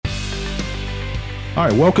All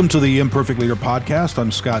right, welcome to the Imperfect Leader Podcast.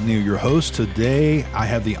 I'm Scott Neal, your host. Today, I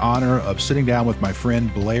have the honor of sitting down with my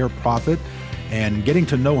friend Blair Proffit and getting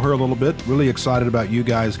to know her a little bit. Really excited about you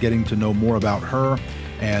guys getting to know more about her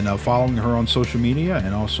and following her on social media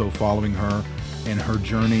and also following her in her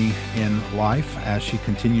journey in life as she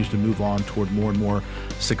continues to move on toward more and more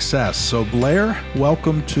success. So Blair,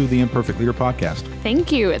 welcome to the Imperfect Leader Podcast.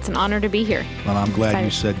 Thank you. It's an honor to be here. And I'm glad you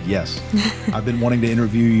said yes. I've been wanting to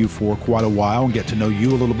interview you for quite a while and get to know you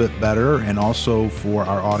a little bit better, and also for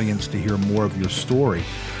our audience to hear more of your story.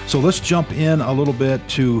 So let's jump in a little bit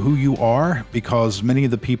to who you are, because many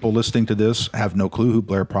of the people listening to this have no clue who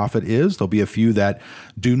Blair Proffit is. There'll be a few that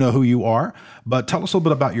do know who you are, but tell us a little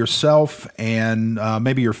bit about yourself and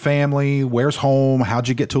maybe your family. Where's home? How'd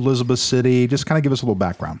you get to Elizabeth City? Just kind of give us a little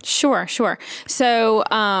background. Sure. So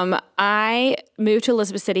I moved to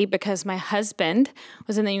Elizabeth City because my husband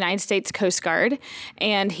was in the United States Coast Guard,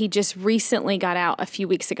 and he just recently got out a few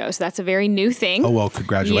weeks ago. So that's a very new thing. Oh, well,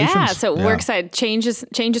 congratulations. Yeah, so we're excited. Change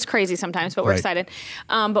is crazy sometimes, but we're excited.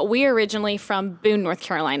 But we are originally from Boone, North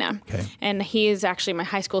Carolina. Okay. And he is actually my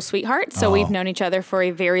high school sweetheart. So we've known each other for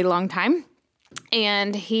a very long time.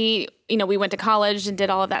 And he, we went to college and did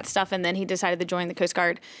all of that stuff, and then he decided to join the Coast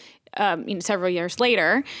Guard several years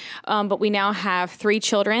later. But we now have 3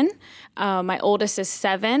 children. My oldest is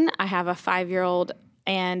 7. I have a 5-year-old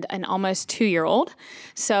and an almost 2-year-old.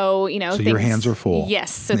 So, So your hands are full.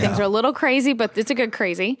 Yes. So things are a little crazy, but it's a good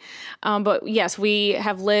crazy. But yes, we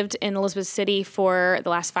have lived in Elizabeth City for the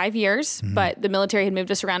last 5 years, but the military had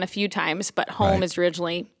moved us around a few times, but home is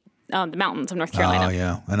originally the mountains of North Carolina. Oh,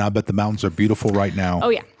 yeah. And I bet the mountains are beautiful right now. Oh,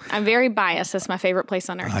 yeah. I'm very biased. That's my favorite place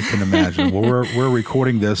on earth. I can imagine. Well, we're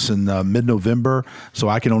recording this in mid-November, so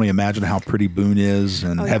I can only imagine how pretty Boone is.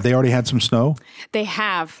 And have they already had some snow? They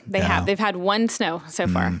have. They've had 1 snow so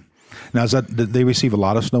far. Now, did they receive a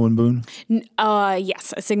lot of snow in Boone?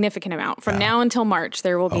 Yes, a significant amount. From now until March,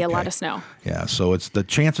 there will be a lot of snow. Yeah, so it's the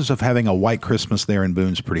chances of having a white Christmas there in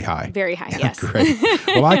Boone is pretty high. Very high, yes. Great.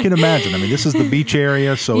 Well, I can imagine. I mean, this is the beach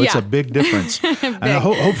area, so it's a big difference. And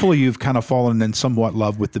hopefully you've kind of fallen in somewhat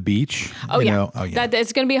love with the beach. Oh, yeah.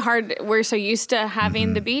 It's going to be hard. We're so used to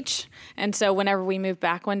having the beach, and so whenever we move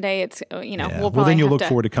back one day, it's, we'll probably Well, then you'll look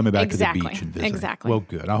forward to coming back to the beach and visiting. Exactly. Well,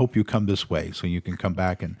 good. I hope you come this way so you can come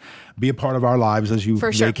back and be a part of our lives as you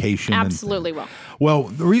vacation. Absolutely will. Well,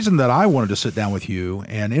 the reason that I wanted to sit down with you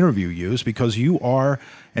and interview you is because you are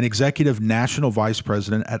an executive national vice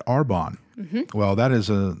president at Arbonne. Well, that is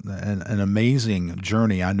an amazing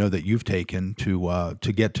journey I know that you've taken to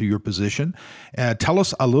get to your position. Tell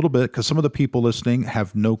us a little bit, because some of the people listening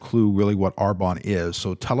have no clue really what Arbonne is.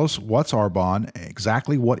 So tell us, what's Arbonne,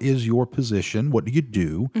 exactly what is your position, what do you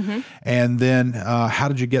do, and then how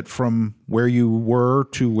did you get from where you were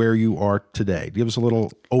to where you are today? Give us a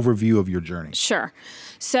little overview of your journey. Sure.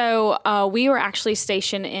 So we were actually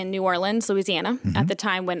stationed in New Orleans, Louisiana, at the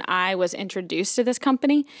time when I was introduced to this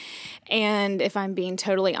company. And if I'm being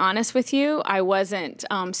totally honest with you, I wasn't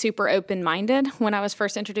super open-minded when I was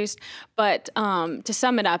first introduced. But to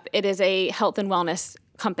sum it up, it is a health and wellness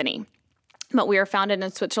company. But we were founded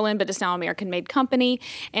in Switzerland, but it's now an American-made company.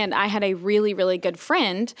 And I had a really, really good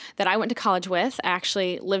friend that I went to college with. I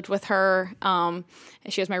actually lived with her.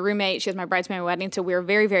 She was my roommate. She was my bridesmaid at my wedding. So we were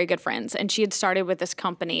very, very good friends. And she had started with this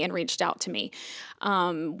company and reached out to me.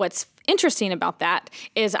 What's interesting about that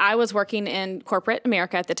is I was working in corporate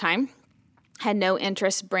America at the time, had no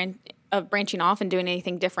interest of branching off and doing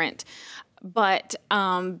anything different. But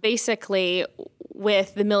basically,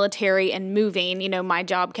 with the military and moving, my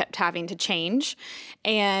job kept having to change.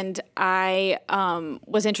 And I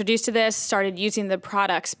was introduced to this, started using the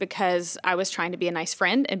products because I was trying to be a nice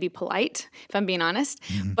friend and be polite, if I'm being honest.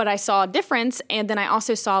 But I saw a difference, and then I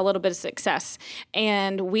also saw a little bit of success.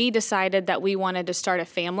 And we decided that we wanted to start a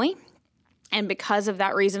family. And because of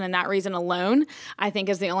that reason and that reason alone, I think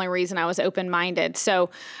is the only reason I was open-minded. So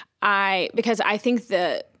because I think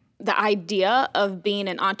the idea of being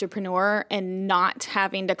an entrepreneur and not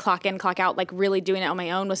having to clock in, clock out, like really doing it on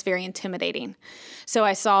my own was very intimidating. So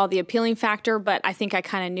I saw the appealing factor, but I think I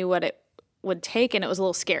kind of knew what it would take, and it was a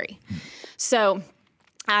little scary. So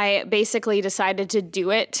I basically decided to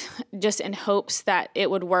do it just in hopes that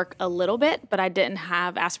it would work a little bit, but I didn't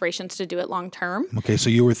have aspirations to do it long term. Okay,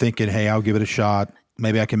 so you were thinking, hey, I'll give it a shot.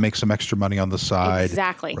 Maybe I can make some extra money on the side.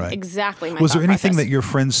 Exactly. Right? Exactly. Was there anything that your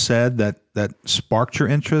friends said that sparked your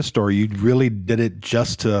interest, or you really did it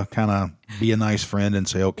just to kind of be a nice friend and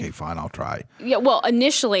say, okay, fine, I'll try? Yeah, well,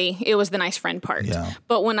 initially it was the nice friend part. Yeah.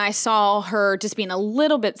 But when I saw her just being a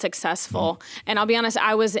little bit successful, and I'll be honest,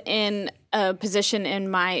 I was in a position in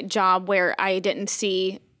my job where I didn't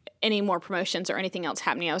see any more promotions or anything else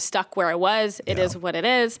happening. I was stuck where I was. It is what it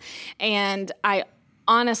is. And I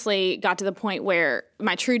honestly got to the point where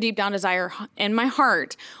my true deep down desire in my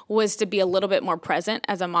heart was to be a little bit more present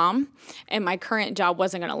as a mom, and my current job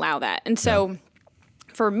wasn't going to allow that. And so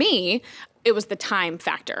for me, it was the time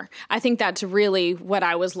factor. I think that's really what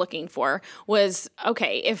I was looking for was,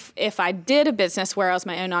 okay, if I did a business where I was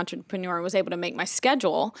my own entrepreneur and was able to make my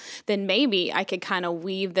schedule, then maybe I could kind of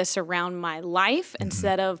weave this around my life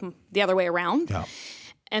instead of the other way around. Yeah.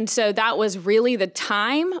 And so that was really the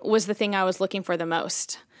time was the thing I was looking for the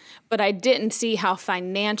most. But I didn't see how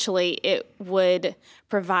financially it would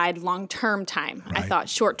provide long-term time. Right. I thought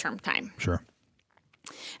short-term time. Sure.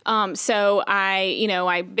 So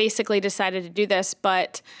I basically decided to do this,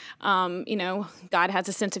 but, God has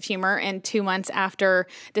a sense of humor. And 2 months after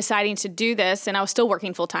deciding to do this, and I was still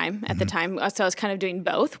working full time at the time, so I was kind of doing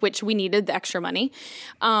both, which we needed the extra money.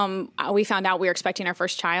 We found out we were expecting our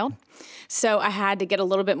first child. So I had to get a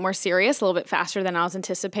little bit more serious, a little bit faster than I was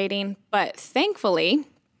anticipating. But thankfully,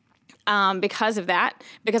 because of that,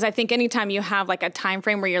 because I think anytime you have like a time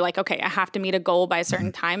frame where you're like, okay, I have to meet a goal by a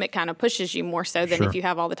certain time, it kind of pushes you more so than if you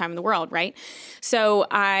have all the time in the world, right? So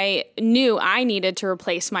I knew I needed to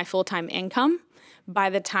replace my full-time income by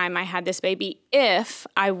the time I had this baby if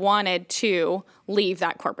I wanted to leave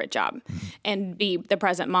that corporate job and be the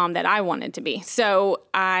present mom that I wanted to be. So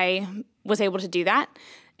I was able to do that.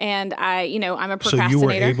 And I'm a procrastinator. So you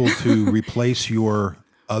were able to replace your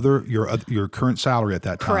current salary at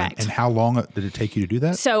that time. Correct. And how long did it take you to do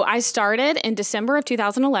that? So I started in December of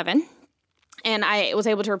 2011, and I was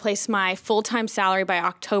able to replace my full-time salary by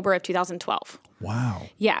October of 2012. Wow.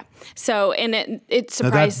 Yeah. So, and it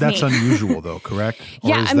surprised me. That's unusual though, correct?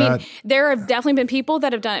 Yeah. I mean, there have definitely been people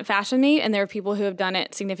that have done it faster than me, and there are people who have done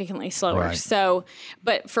it significantly slower. Right. So,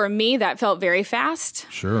 but for me, that felt very fast.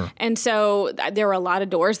 Sure. And so there were a lot of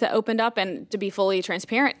doors that opened up, and to be fully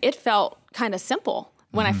transparent, it felt kind of simple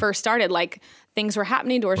when I first started. Like, things were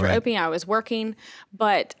happening, doors were opening, I was working.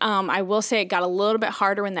 But I will say it got a little bit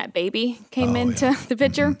harder when that baby came into the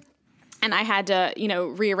picture. And I had to,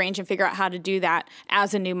 rearrange and figure out how to do that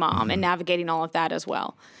as a new mom and navigating all of that as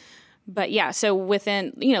well. But yeah, so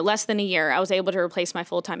within, less than a year, I was able to replace my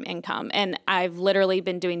full-time income. And I've literally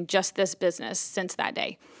been doing just this business since that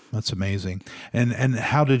day. That's amazing. And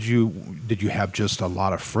how did you have just a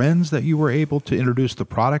lot of friends that you were able to introduce the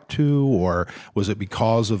product to, or was it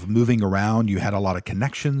because of moving around you had a lot of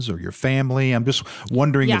connections, or your family? I'm just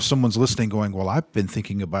wondering if someone's listening going, well, I've been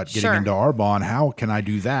thinking about getting into Arbonne. How can I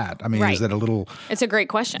do that? I mean, is that a little... It's a great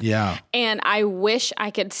question. Yeah. And I wish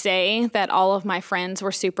I could say that all of my friends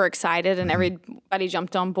were super excited and everybody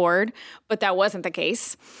jumped on board, but that wasn't the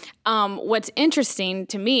case. What's interesting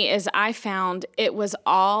to me is I found it was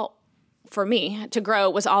all, for me, to grow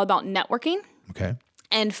was all about networking. Okay.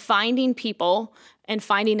 And finding people and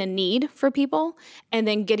finding a need for people and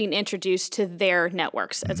then getting introduced to their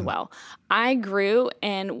networks as well. I grew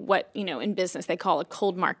in what, in business they call a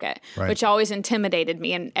cold market, which always intimidated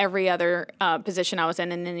me in every other position I was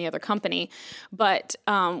in any other company. But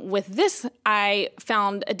with this, I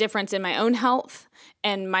found a difference in my own health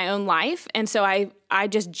and my own life. And so I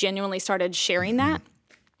just genuinely started sharing that.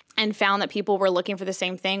 And found that people were looking for the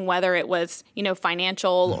same thing, whether it was,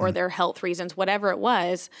 financial or their health reasons, whatever it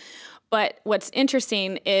was. But what's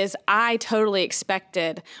interesting is I totally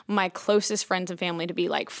expected my closest friends and family to be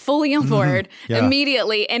like fully on board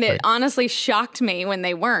immediately. And it honestly shocked me when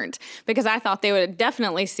they weren't, because I thought they would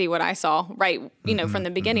definitely see what I saw from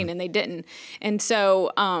the beginning, and they didn't. And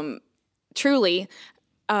so truly,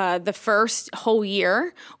 the first whole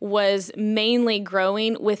year was mainly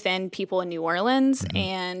growing within people in New Orleans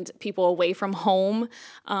and people away from home.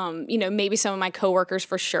 Maybe some of my coworkers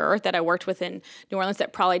for sure that I worked with in New Orleans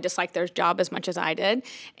that probably disliked their job as much as I did,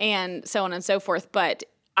 and so on and so forth. But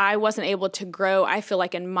I wasn't able to grow, I feel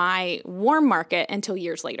like, in my warm market until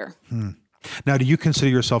years later. Now, do you consider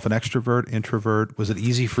yourself an extrovert, introvert? Was it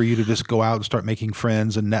easy for you to just go out and start making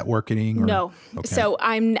friends and networking? Or? No. Okay. So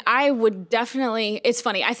I would definitely, it's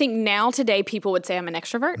funny. I think today people would say I'm an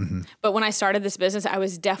extrovert, but when I started this business, I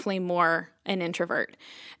was definitely more an introvert.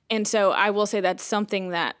 And so I will say that's something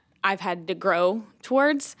that I've had to grow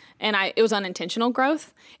towards, and it was unintentional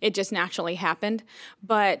growth. It just naturally happened.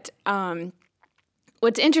 But,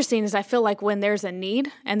 what's interesting is I feel like when there's a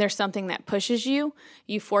need and there's something that pushes you,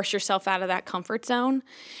 you force yourself out of that comfort zone.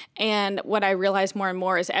 And what I realized more and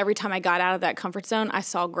more is every time I got out of that comfort zone, I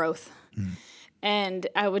saw growth. And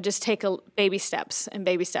I would just take baby steps. And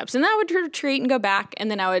then I would retreat and go back, and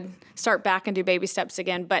then I would start back and do baby steps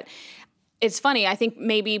again. But it's funny. I think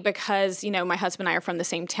maybe because, my husband and I are from the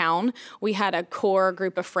same town, we had a core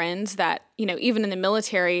group of friends that, even in the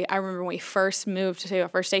military, I remember when we first moved to our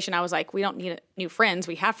first station, I was like, we don't need new friends.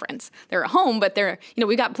 We have friends. They're at home, but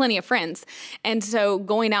we got plenty of friends. And so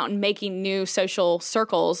going out and making new social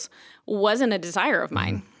circles wasn't a desire of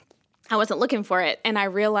mine. I wasn't looking for it. And I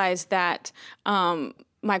realized that,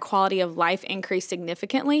 my quality of life increased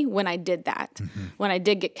significantly when I did that, when I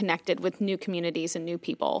did get connected with new communities and new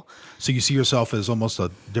people. So you see yourself as almost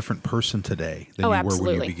a different person today than you were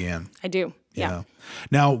when you began. I do. Yeah.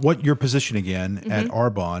 Now, what your position again at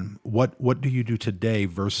Arbonne, what do you do today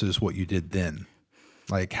versus what you did then?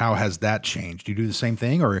 Like, how has that changed? Do you do the same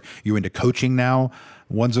thing, or are you into coaching now,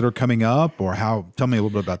 ones that are coming up, or how? Tell me a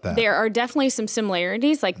little bit about that. There are definitely some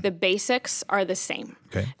similarities. Like, the basics are the same.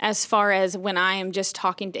 Okay. As far as when I am just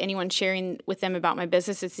talking to anyone, sharing with them about my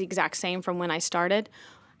business, it's the exact same from when I started.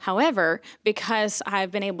 However, because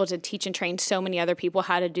I've been able to teach and train so many other people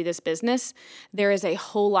how to do this business, there is a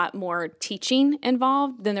whole lot more teaching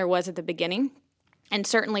involved than there was at the beginning. And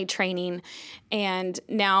certainly training. And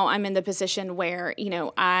now I'm in the position where,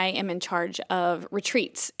 I am in charge of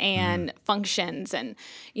retreats and functions and,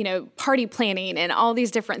 party planning and all these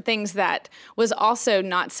different things that was also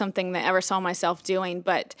not something that I ever saw myself doing.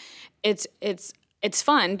 But it's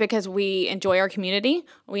fun because we enjoy our community,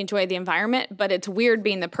 we enjoy the environment, but it's weird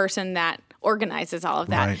being the person that organizes all of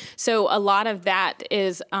that. Right. So a lot of that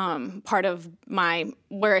is part of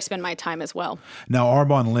where I spend my time as well. Now,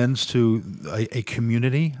 Arbonne lends to a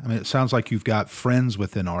community. I mean, it sounds like you've got friends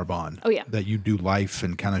within Arbonne. Oh, yeah. That you do life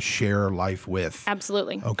and kind of share life with.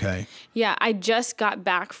 Absolutely. Okay. Yeah, I just got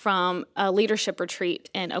back from a leadership retreat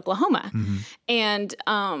in Oklahoma. And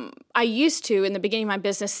I used to, in the beginning of my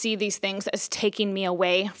business, see these things as taking me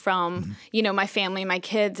away from, my family, my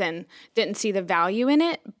kids, and didn't see the value in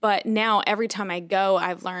it. But now every time I go,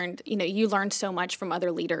 I've learned, you learn so much from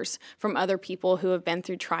other leaders, from other people who have been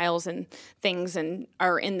through trials and things and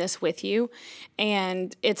are in this with you.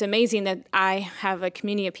 And it's amazing that I have a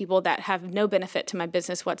community of people that have no benefit to my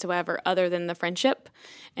business whatsoever other than the friendship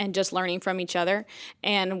and just learning from each other.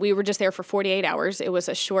 And we were just there for 48 hours. It was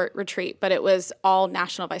a short retreat, but it was all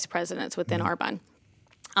national vice presidents within Arbonne.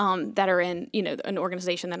 That are in, an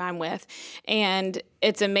organization that I'm with. And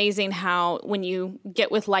it's amazing how when you get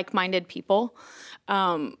with like-minded people,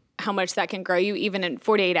 how much that can grow you even in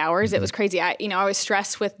 48 hours. It was crazy. I was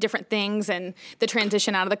stressed with different things and the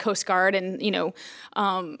transition out of the Coast Guard and,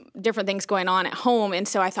 different things going on at home. And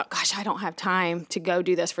so I thought, gosh, I don't have time to go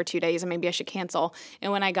do this for 2 days and maybe I should cancel.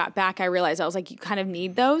 And when I got back, I realized I was like, you kind of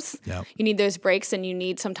need those. Yep. You need those breaks and you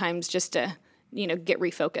need sometimes just to get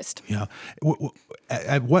refocused. Yeah.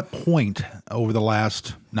 At what point over the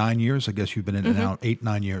last 9 years, I guess you've been in and out,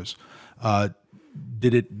 8-9 years,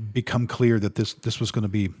 did it become clear that this was going to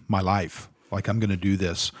be my life? Like, I'm going to do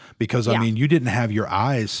this? Because, I mean, you didn't have your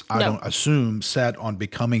eyes, I don't assume, set on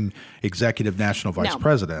becoming executive national vice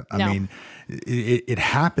president. I mean, it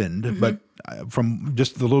happened, but from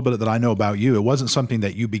just the little bit that I know about you, it wasn't something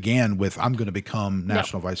that you began with, I'm going to become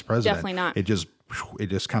national vice president. Definitely not. It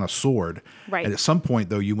just kind of soared. Right. And at some point,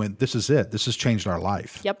 though, you went, this is it. This has changed our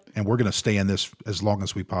life. Yep. And we're going to stay in this as long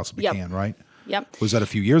as we possibly can, right? Yep. Was that a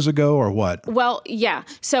few years ago or what? Well, yeah.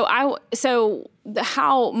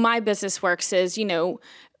 How my business works is,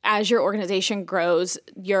 as your organization grows,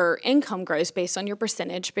 your income grows based on your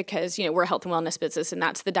percentage because, we're a health and wellness business and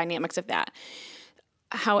that's the dynamics of that.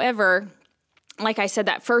 However, like I said,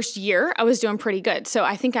 that first year I was doing pretty good. So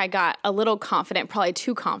I think I got a little confident, probably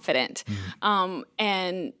too confident.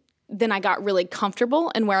 And then I got really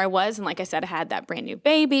comfortable in where I was. And like I said, I had that brand new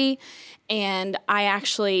baby and I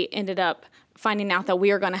actually ended up finding out that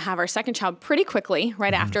we were going to have our second child pretty quickly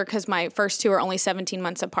right after because my first two are only 17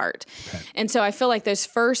 months apart. Okay. And so I feel like those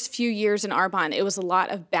first few years in Arbonne, it was a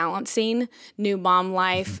lot of balancing new mom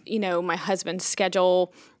life, my husband's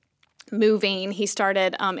schedule, moving. He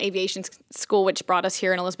started aviation school, which brought us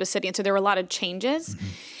here in Elizabeth City. And so there were a lot of changes.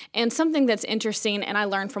 And something that's interesting, and I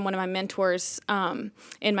learned from one of my mentors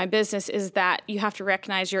in my business, is that you have to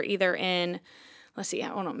recognize you're either in, let's see,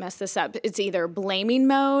 I want to mess this up. It's either blaming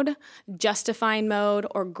mode, justifying mode,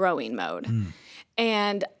 or growing mode.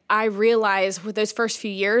 And I realized with those first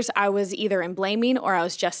few years, I was either in blaming or I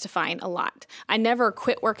was justifying a lot. I never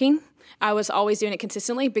quit working. I was always doing it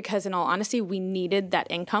consistently because, in all honesty, we needed that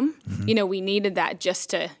income. We needed that just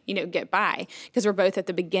to, get by because we're both at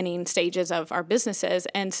the beginning stages of our businesses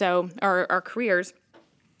and so our careers.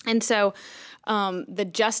 And so the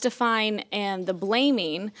justifying and the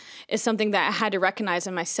blaming is something that I had to recognize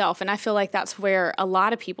in myself. And I feel like that's where a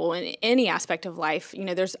lot of people in any aspect of life,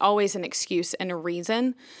 there's always an excuse and a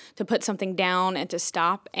reason to put something down and to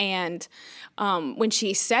stop. And when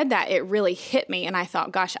she said that, it really hit me. And I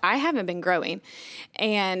thought, gosh, I haven't been growing.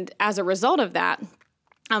 And as a result of that,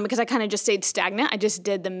 because I kind of just stayed stagnant. I just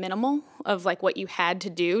did the minimal of like what you had to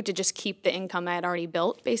do to just keep the income I had already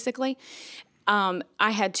built, basically.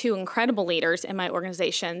 I had 2 incredible leaders in my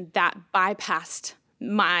organization that bypassed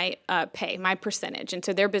my pay, my percentage. And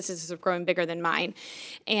so their businesses were growing bigger than mine.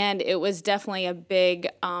 And it was definitely a big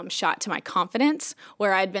shot to my confidence,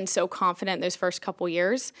 where I'd been so confident those first couple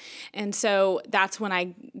years. And so that's when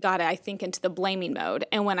I got, I think, into the blaming mode.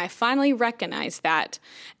 And when I finally recognized that,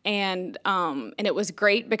 and it was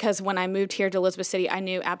great because when I moved here to Elizabeth City, I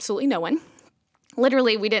knew absolutely no one.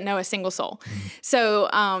 Literally, we didn't know a single soul. So,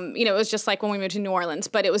 it was just like when we moved to New Orleans,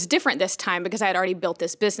 but it was different this time because I had already built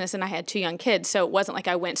this business and I had 2 young kids. So it wasn't like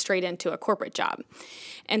I went straight into a corporate job.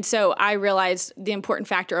 And so I realized the important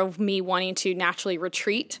factor of me wanting to naturally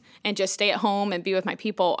retreat and just stay at home and be with my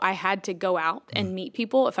people. I had to go out and meet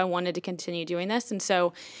people if I wanted to continue doing this. And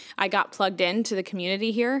so I got plugged into the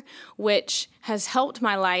community here, which has helped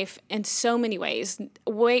my life in so many ways,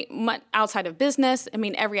 way much outside of business. I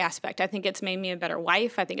mean, every aspect. I think it's made me a better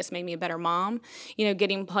wife. I think it's made me a better mom,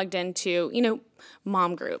 getting plugged into,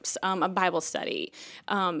 mom groups, a Bible study,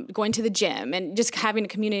 going to the gym, and just having a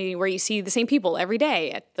community where you see the same people every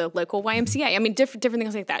day at the local YMCA. I mean, different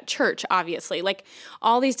things like that. Church, obviously. Like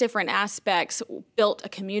all these different aspects built a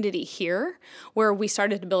community here where we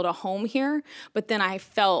started to build a home here. But then I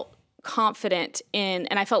felt confident in,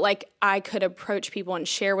 and I felt like I could approach people and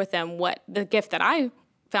share with them what the gift that I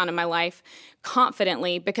found in my life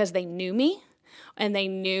confidently because they knew me. And they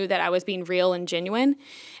knew that I was being real and genuine.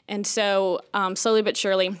 And so slowly but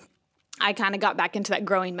surely, I kind of got back into that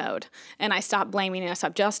growing mode. And I stopped blaming and I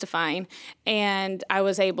stopped justifying. And I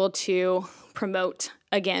was able to promote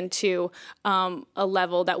again to a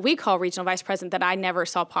level that we call regional vice president that I never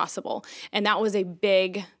saw possible. And that was a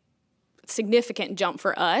big, significant jump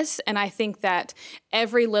for us. And I think that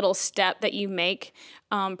every little step that you make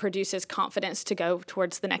produces confidence to go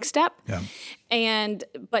towards the next step. Yeah.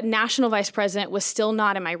 But national vice president was still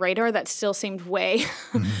not in my radar. That still seemed way,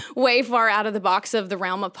 way far out of the box of the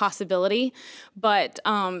realm of possibility. But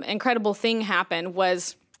incredible thing happened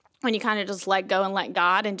was when you kind of just let go and let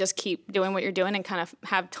God and just keep doing what you're doing and kind of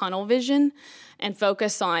have tunnel vision and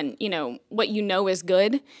focus on, what is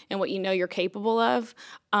good and what you're capable of.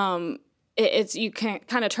 It's you can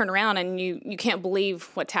kind of turn around and you can't believe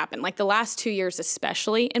what's happened. Like the last 2 years,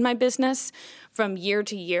 especially in my business, from year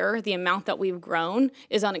to year, the amount that we've grown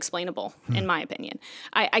is unexplainable, in my opinion.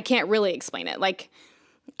 I can't really explain it. Like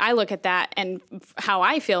I look at that and how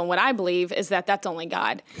I feel and what I believe is that that's only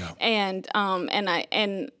God. Yeah.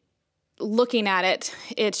 And looking at it,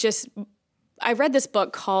 it's just I read this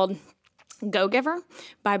book called Go-Giver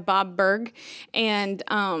by Bob Berg, and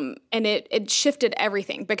it shifted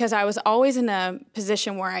everything because I was always in a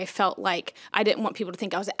position where I felt like I didn't want people to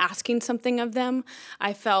think I was asking something of them.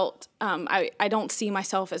 I felt I don't see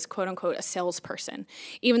myself as quote unquote a salesperson,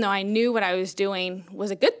 even though I knew what I was doing was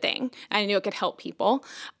a good thing. I knew it could help people.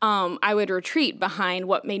 I would retreat behind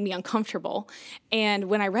what made me uncomfortable. And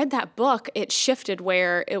when I read that book, it shifted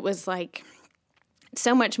where it was like,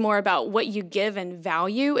 so much more about what you give and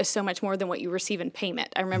value is so much more than what you receive in payment.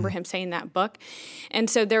 I remember him saying that book. And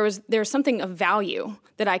so there was something of value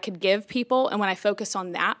that I could give people. And when I focused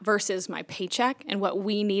on that versus my paycheck and what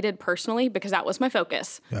we needed personally, because that was my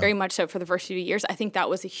focus, very much so for the first few years, I think that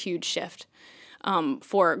was a huge shift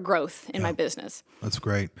for growth in my business. That's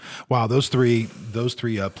great. Wow, those three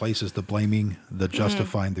places, the blaming, the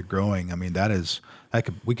justifying, the growing. I mean,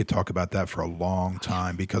 we could talk about that for a long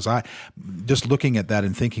time because I just looking at that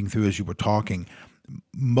and thinking through as you were talking,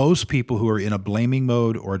 most people who are in a blaming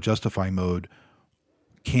mode or a justifying mode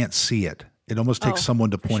can't see it. It almost takes someone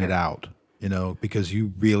to point it out, because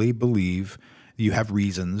you really believe you have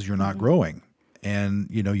reasons you're not growing. And,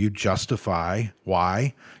 you justify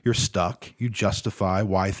why you're stuck. You justify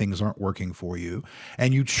why things aren't working for you.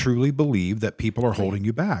 And you truly believe that people are holding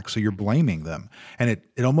you back. So you're blaming them. And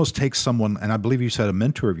it almost takes someone, and I believe you said a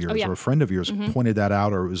mentor of yours or a friend of yours pointed that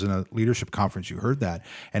out, or it was in a leadership conference you heard that.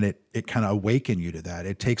 And it kind of awakened you to that.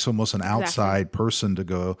 It takes almost an outside person to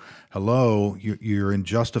go, hello, you're in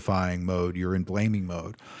justifying mode. You're in blaming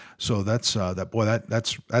mode. So that's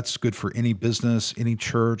good for any business, any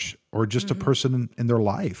church, or just a person in their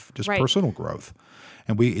life, just personal growth.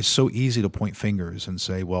 And it's so easy to point fingers and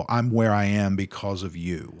say, well, I'm where I am because of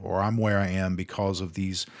you, or I'm where I am because of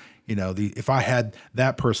these if I had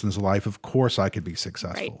that person's life, of course I could be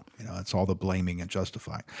successful. Right. It's all the blaming and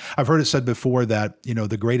justifying. I've heard it said before that,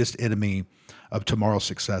 the greatest enemy of tomorrow's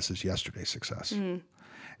success is yesterday's success.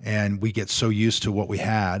 And we get so used to what we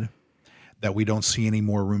had that we don't see any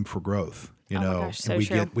more room for growth,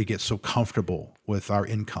 and we get so comfortable with our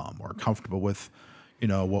income or comfortable with,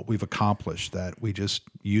 what we've accomplished that we just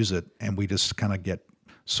use it and we just kind of get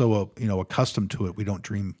so, accustomed to it, we don't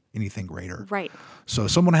dream anything greater. Right. So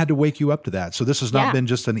someone had to wake you up to that. So this has not been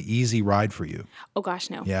just an easy ride for you. Oh gosh,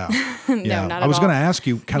 no. Yeah. No, not at all. I was going to ask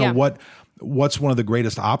you kind of what's one of the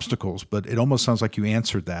greatest obstacles, but it almost sounds like you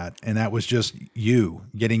answered that. And that was just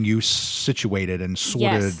getting you situated and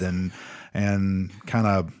sorted and kind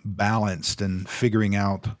of balanced and figuring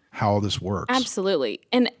out how all this works. Absolutely.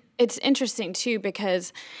 And it's interesting too,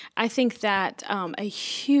 because I think that a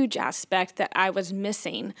huge aspect that I was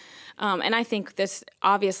missing, and I think this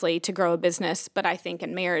obviously to grow a business, but I think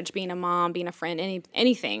in marriage, being a mom, being a friend,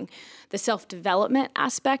 anything, the self-development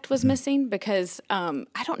aspect was missing because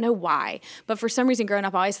I don't know why, but for some reason growing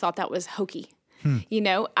up, I always thought that was hokey.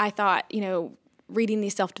 I thought, reading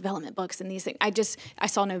these self-development books and these things, I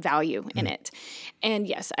saw no value in it. And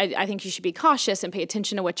yes, I think you should be cautious and pay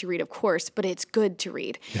attention to what you read, of course, but it's good to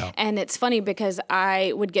read. Yeah. And it's funny because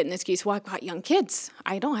I would get an excuse, well, I've got young kids.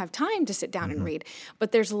 I don't have time to sit down and read.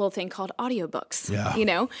 But there's a little thing called audiobooks,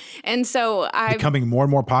 And so becoming more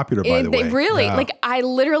and more popular, by the way. Really,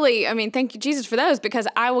 thank you, Jesus, for those, because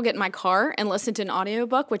I will get in my car and listen to an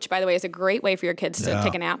audiobook, which, by the way, is a great way for your kids to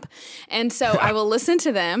take a nap. And so I will listen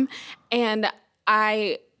to them, and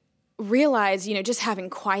I realized, just having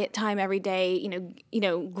quiet time every day,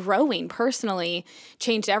 growing personally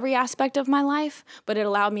changed every aspect of my life, but it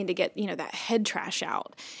allowed me to get, that head trash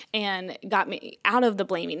out and got me out of the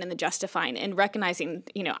blaming and the justifying and recognizing,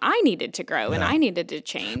 I needed to grow and I needed to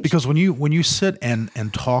change. Because when you sit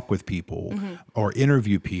and talk with people or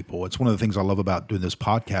interview people, it's one of the things I love about doing this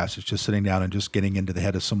podcast is just sitting down and just getting into the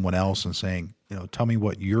head of someone else and saying, tell me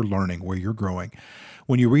what you're learning, where you're growing.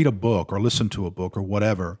 When you read a book or listen to a book or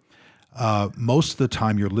whatever, most of the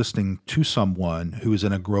time you're listening to someone who is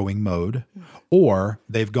in a growing mode, or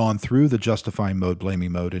they've gone through the justifying mode,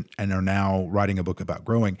 blaming mode, and are now writing a book about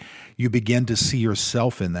growing. You begin to see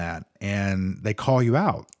yourself in that, and they call you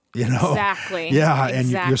out. Exactly. Yeah, and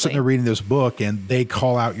you're sitting there reading this book, and they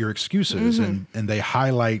call out your excuses, and they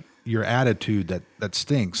highlight your attitude that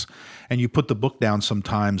stinks. And you put the book down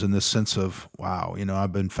sometimes in this sense of, wow,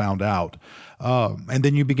 I've been found out. And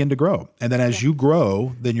then you begin to grow. And then as you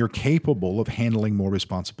grow, then you're capable of handling more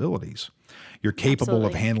responsibilities. You're capable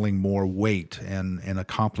of handling more weight and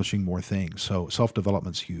accomplishing more things. So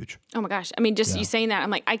self-development's huge. Oh my gosh. I mean, just you saying that, I'm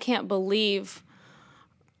like, I can't believe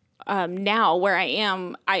now where I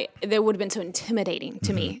am, that would have been so intimidating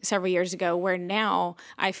to me several years ago, where now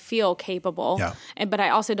I feel capable, but I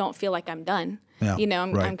also don't feel like I'm done. Yeah,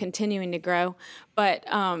 I'm continuing to grow, but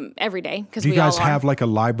every day, because we all are. Do you guys have like a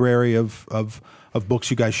library of books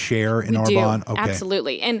you guys share in Arbonne? Okay.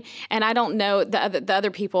 Absolutely. And I don't know the other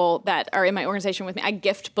people that are in my organization with me. I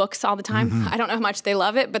gift books all the time. I don't know how much they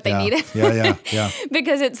love it, but they need it. Yeah.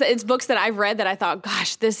 Because it's books that I've read that I thought,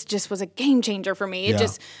 gosh, this just was a game changer for me. It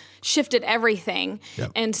just shifted everything.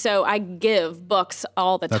 Yep. And so I give books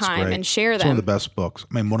all the time and share them. It's one of the best books.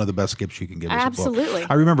 I mean, one of the best gifts you can give is a book. Absolutely.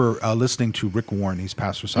 I remember listening to Rick Warren. He's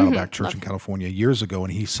pastor of Saddleback Church in California years ago,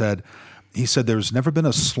 and he said there's never been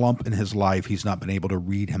a slump in his life he's not been able to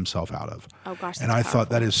read himself out of. Oh gosh, and I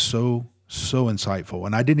thought that is so insightful.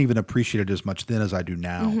 And I didn't even appreciate it as much then as I do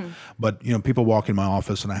now. But, people walk in my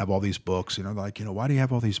office and I have all these books, like, why do you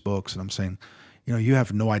have all these books? And I'm saying, you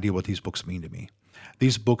have no idea what these books mean to me.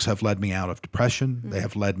 These books have led me out of depression. They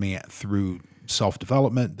have led me through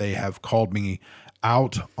self-development. They have called me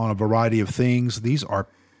out on a variety of things. These are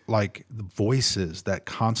like the voices that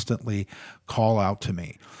constantly call out to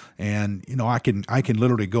me. And, I can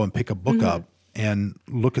literally go and pick a book up and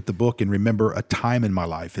look at the book and remember a time in my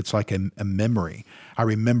life. It's like a memory. I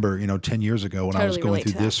remember, 10 years ago when I was going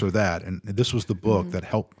through this or that, and this was the book that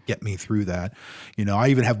helped get me through that. I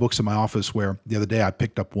even have books in my office where the other day I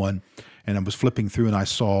picked up one and I was flipping through and I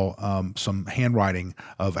saw some handwriting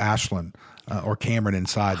of Ashlyn or Cameron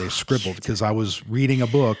inside. They scribbled because I was reading a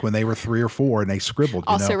book when they were 3 or 4 and they scribbled.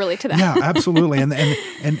 Also relate to that. Yeah, absolutely.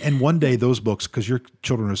 And one day those books, because your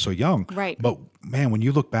children are so young. Right. But man, when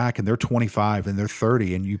you look back and they're 25 and they're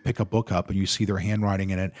 30 and you pick a book up and you see their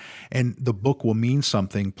handwriting in it, and the book will mean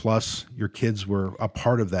something, plus your kids were a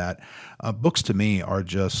part of that. Books to me are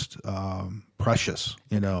just precious,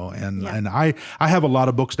 and I have a lot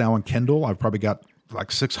of books now on Kindle. I've probably got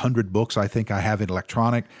like 600 books I think I have in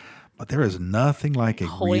electronic. but there is nothing like a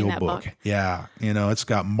Holding real that book. book. Yeah. It's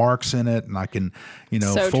got marks in it, and I can,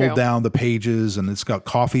 So fold true. down the pages, and it's got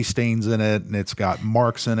coffee stains in it, and it's got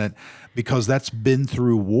marks in it, because that's been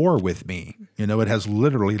through war with me. It has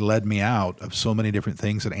literally led me out of so many different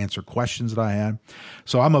things and answer questions that I had.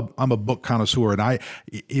 So I'm a book connoisseur, and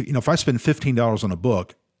if I spend $15 on a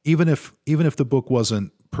book, even if the book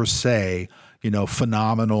wasn't per se,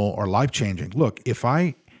 phenomenal or life-changing. Look, if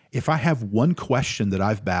I have one question that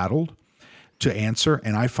I've battled to answer,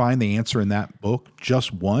 and I find the answer in that book,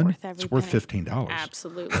 just one, it's worth $15.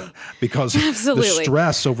 Absolutely. Because Absolutely. the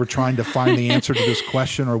stress over trying to find the answer to this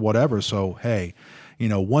question or whatever. So, hey,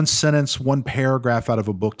 one sentence, one paragraph out of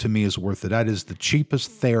a book to me is worth it. That is the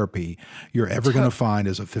cheapest therapy you're ever going to find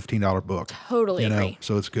is a $15 book. Totally agree.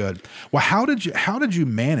 So it's good. Well, how did you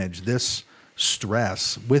manage this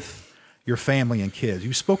stress with your family and kids?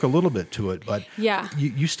 You spoke a little bit to it, but yeah,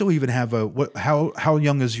 you still even have how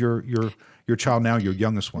young is your child now? Your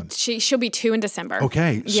youngest one? She'll be 2 in December.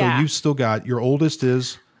 Okay, so Yeah. you still got your oldest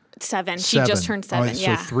is 7. She just turned 7. All right,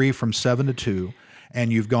 yeah. So 3 from 7 to 2.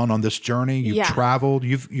 And you've gone on this journey. You've Yeah. traveled.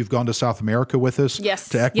 You've gone to South America with us. Yes.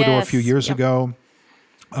 To Ecuador a few Yes. years Yep. ago.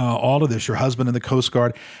 All of this. Your husband in the Coast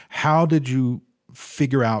Guard. How did you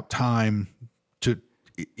figure out time to,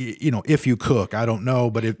 if you cook? I don't know,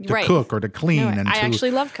 but to Right. cook or to clean No, and I to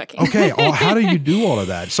actually love cooking. Okay. How do you do all of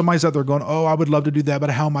that? Somebody's out there going, "Oh, I would love to do that, but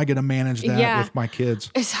how am I going to manage that Yeah. with my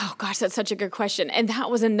kids?" Oh gosh, that's such a good question. And that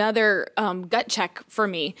was another gut check for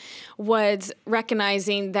me, was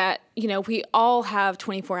recognizing that, we all have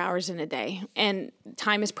 24 hours in a day, and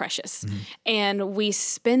time is precious. Mm-hmm. And we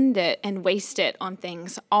spend it and waste it on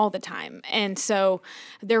things all the time. And so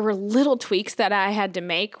there were little tweaks that I had to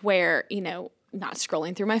make where, not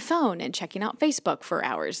scrolling through my phone and checking out Facebook for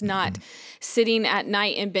hours, not sitting at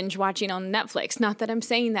night and binge watching on Netflix. Not that I'm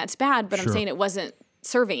saying that's bad, but Sure. I'm saying it wasn't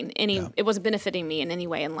serving it wasn't benefiting me in any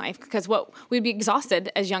way in life, because we'd be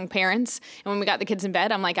exhausted as young parents. And when we got the kids in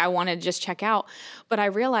bed, I'm like, I want to just check out. But I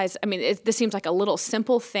realized, this seems like a little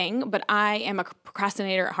simple thing, but I am a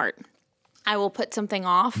procrastinator at heart. I will put something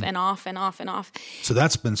off and off and off and off. So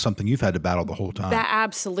that's been something you've had to battle the whole time. That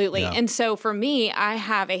absolutely. Yeah. And so for me, I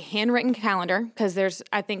have a handwritten calendar, because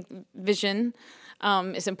I think vision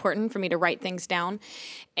is important for me to write things down.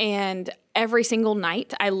 And every single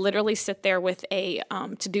night, I literally sit there with a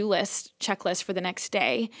to-do list, checklist for the next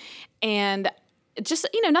day. And just,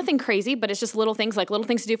 nothing crazy, but it's just little things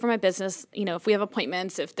to do for my business. If we have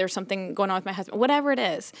appointments, if there's something going on with my husband, whatever it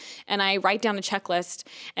is. And I write down a checklist,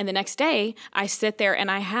 and the next day I sit there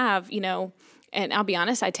and I have, and I'll be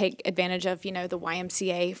honest, I take advantage of, the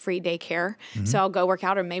YMCA free daycare. Mm-hmm. So I'll go work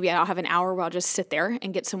out, or maybe I'll have an hour where I'll just sit there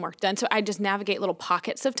and get some work done. So I just navigate little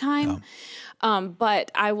pockets of time.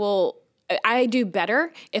 But I do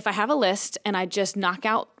better if I have a list and I just knock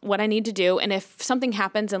out what I need to do. And if something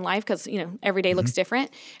happens in life, because, every day looks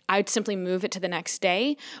different, I'd simply move it to the next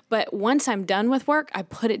day. But once I'm done with work, I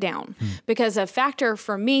put it down. Because a factor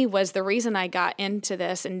for me was the reason I got into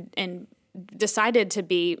this and decided to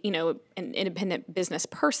be, an independent business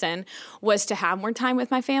person, was to have more time with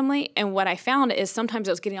my family. And what I found is sometimes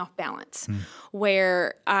I was getting off balance,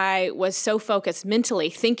 where I was so focused mentally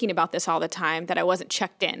thinking about this all the time that I wasn't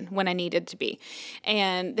checked in when I needed to be.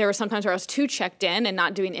 And there were sometimes where I was too checked in and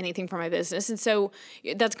not doing anything for my business. And so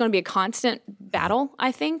that's going to be a constant battle,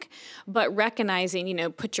 I think. But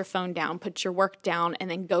recognizing, put your phone down, put your work down, and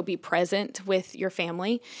then go be present with your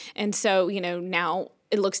family. And so, now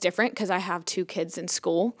it looks different because I have 2 kids in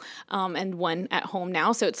school and 1 at home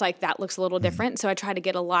now. So it's like that looks a little different. So I try to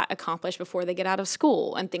get a lot accomplished before they get out of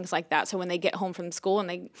school and things like that. So when they get home from school and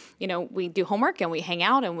they, we do homework and we hang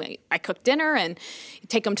out and I cook dinner and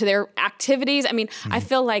take them to their activities. I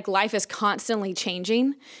feel like life is constantly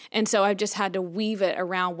changing. And so I've just had to weave it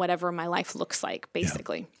around whatever my life looks like,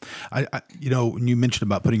 basically. Yeah. When you mentioned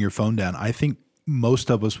about putting your phone down, I think most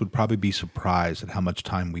of us would probably be surprised at how much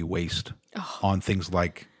time we waste on things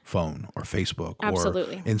like phone or Facebook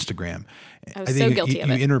Absolutely. or Instagram. I was so guilty of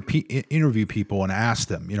it. You interview people and ask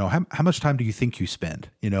them, how much time do you think you spend,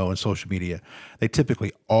 on social media? They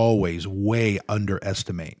typically always way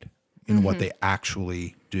underestimate what they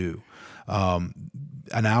actually do.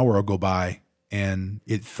 An hour will go by and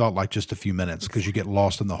it felt like just a few minutes because you get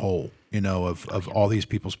lost in the hole, of all these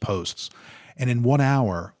people's posts. And in 1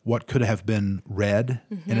 hour, what could have been read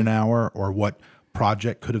in an hour, or what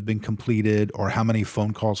project could have been completed, or how many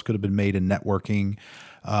phone calls could have been made in networking,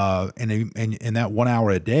 and in that 1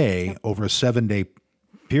 hour a day over a 7-day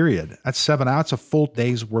period. That's 7 hours. It's a full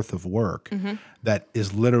day's worth of work that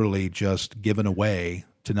is literally just given away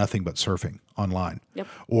to nothing but surfing online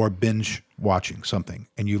or binge watching something.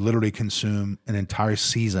 And you literally consume an entire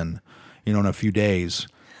season, in a few days.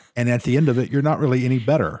 And at the end of it, you're not really any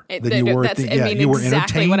better than you were. You were exactly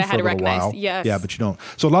entertained what I had for a to little recognize. while. Yes. Yeah, but you don't.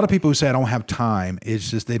 So a lot of people who say, I don't have time, it's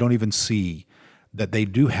just they don't even see that they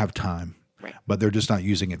do have time, but they're just not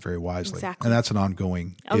using it very wisely. Exactly. And that's an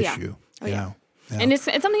ongoing issue. Yeah. And it's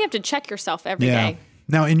something you have to check yourself every day.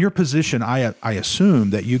 Now, in your position, I assume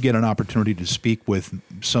that you get an opportunity to speak with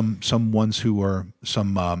some ones who are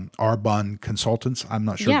some Arbonne consultants. I'm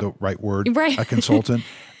not sure the right word. A consultant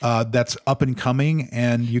that's up and coming,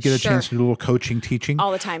 and you get a chance to do a little coaching, teaching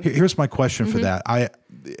all the time. Here's my question for that. I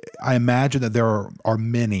imagine that there are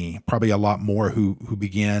many, probably a lot more, who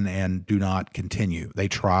begin and do not continue. They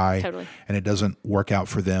try, and it doesn't work out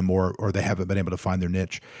for them, or they haven't been able to find their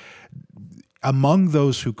niche. Among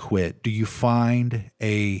those who quit, do you find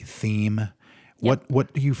a theme?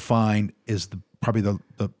 What do you find is probably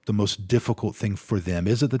the most difficult thing for them?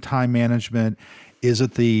 Is it the time management? Is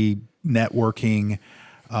it the networking?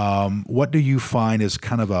 What do you find is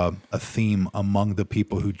kind of a theme among the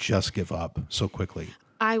people who just give up so quickly?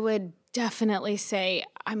 I would definitely say,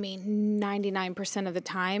 99% of the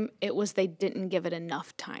time, it was they didn't give it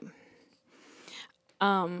enough time.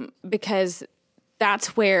 Because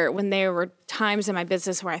that's where, when there were times in my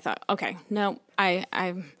business where I thought, okay, no,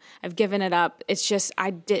 I've given it up. It's just,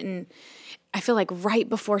 I feel like right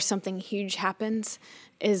before something huge happens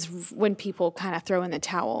is when people kind of throw in the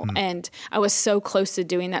towel. And I was so close to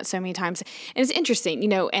doing that so many times. And it's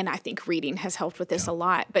interesting, and I think reading has helped with this a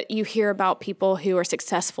lot, but you hear about people who are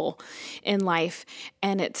successful in life,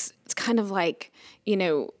 and it's kind of like,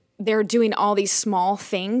 they're doing all these small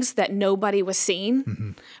things that nobody was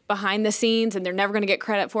seeing behind the scenes, and they're never going to get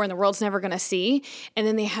credit for, and the world's never going to see. And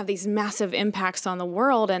then they have these massive impacts on the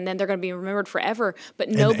world, and then they're going to be remembered forever, but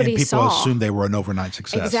nobody saw. And people assume they were an overnight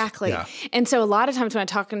success. Exactly. Yeah. And so a lot of times when I'm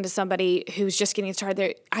talking to somebody who's just getting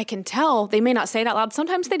started, I can tell, they may not say it out loud.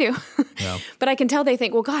 Sometimes they do. But I can tell they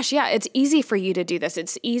think, well, gosh, it's easy for you to do this.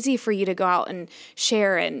 It's easy for you to go out and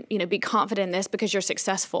share and, be confident in this because you're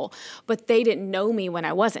successful. But they didn't know me when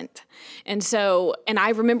I wasn't. And so, and I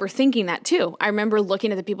remember thinking that too. I remember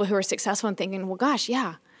looking at the people who are successful and thinking, well, gosh,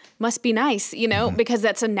 must be nice, because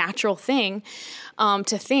that's a natural thing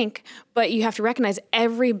to think. But you have to recognize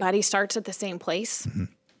everybody starts at the same place.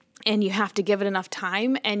 And you have to give it enough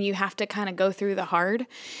time, and you have to kind of go through the hard.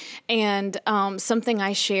 And something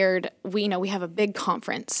I shared, we have a big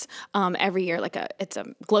conference every year, it's a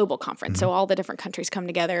global conference. So all the different countries come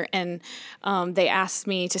together, and they asked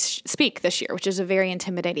me to speak this year, which is a very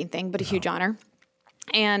intimidating thing, but a huge honor.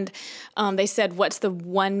 And they said, what's the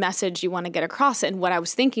one message you want to get across? And what I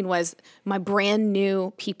was thinking was, my brand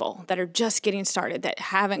new people that are just getting started, that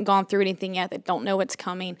haven't gone through anything yet, that don't know what's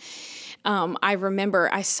coming. I remember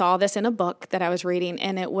I saw this in a book that I was reading,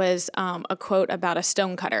 and it was a quote about a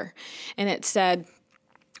stonecutter. And it said,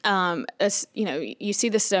 you see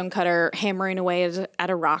the stonecutter hammering away at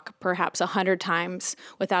a rock perhaps 100 times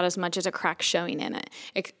without as much as a crack showing in it.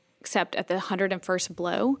 Except at the 101st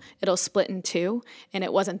blow, it'll split in two. And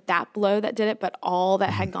it wasn't that blow that did it, but all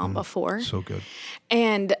that had gone before. So good.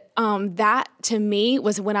 And that, to me,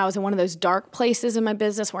 was when I was in one of those dark places in my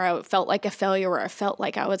business where I felt like a failure, where I felt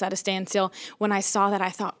like I was at a standstill. When I saw that,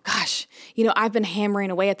 I thought, gosh, I've been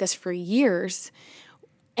hammering away at this for years.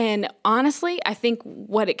 And honestly, I think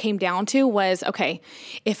what it came down to was, okay,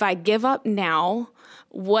 if I give up now,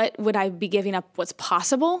 what would I be giving up what's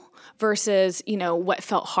possible versus, what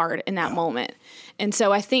felt hard in that moment? And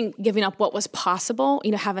so I think giving up what was possible,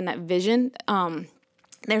 having that vision.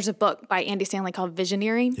 There's a book by Andy Stanley called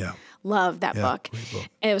Visioneering. Yeah. Love that book. Great book.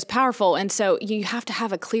 And it was powerful. And so you have to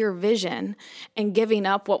have a clear vision, and giving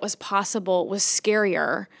up what was possible was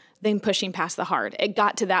scarier than pushing past the hard. It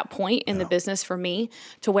got to that point in the business for me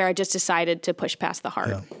to where I just decided to push past the hard.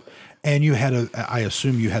 Yeah. And I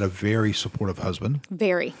assume you had a very supportive husband.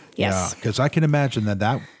 Very, yes. Yeah, because I can imagine that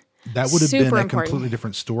would have Super been a important. Completely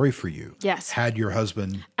different story for you. Yes. Had your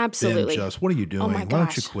husband Absolutely. been just, what are you doing? Oh my Why don't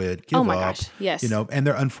gosh. you quit? Give up. Oh my gosh, yes. And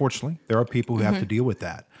unfortunately, there are people who have to deal with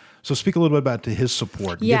that. So speak a little bit about his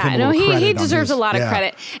support. Yeah, Give him a little credit he on deserves his- a lot of yeah.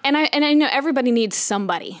 credit. And I know everybody needs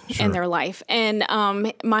somebody Sure. in their life. And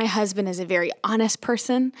my husband is a very honest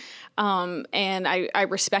person. And I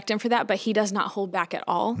respect him for that, but he does not hold back at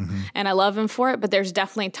all. And I love him for it, but there's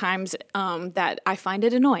definitely times that I find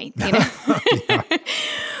it annoying,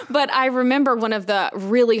 But I remember one of the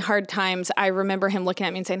really hard times, I remember him looking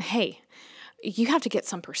at me and saying, hey, you have to get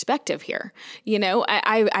some perspective here.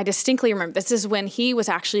 I distinctly remember this is when he was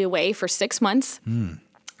actually away for 6 months.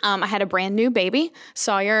 I had a brand new baby.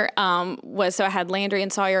 Sawyer so I had Landry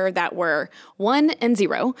and Sawyer that were 1 and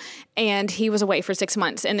 0, and he was away for 6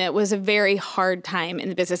 months. And it was a very hard time in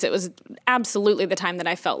the business. It was absolutely the time that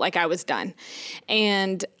I felt like I was done.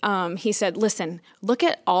 And he said, listen, look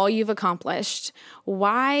at all you've accomplished.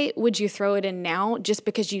 Why would you throw it in now just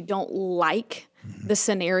because you don't like the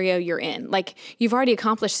scenario you're in? Like, you've already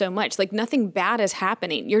accomplished so much. Like, nothing bad is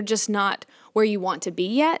happening. You're just not where you want to be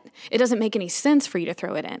yet. It doesn't make any sense for you to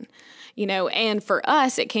throw it in, and for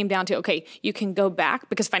us, it came down to, okay, you can go back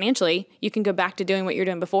because financially you can go back to doing what you're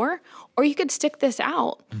doing before, or you could stick this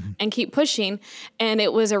out and keep pushing. And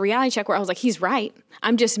it was a reality check where I was like, he's right.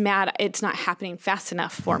 I'm just mad it's not happening fast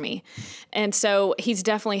enough for me. And so he's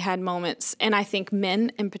definitely had moments. And I think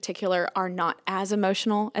men in particular are not as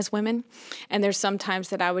emotional as women. And there's sometimes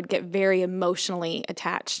that I would get very emotionally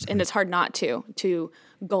attached, and it's hard not to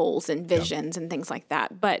goals and visions and things like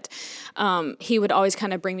that. But he would always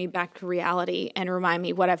kind of bring me back to reality and remind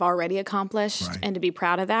me what I've already accomplished and to be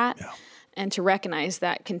proud of that and to recognize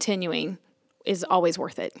that continuing is always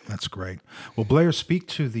worth it. That's great. Well, Blair, speak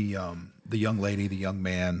to the young lady, the young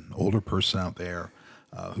man, older person out there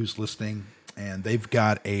who's listening, and they've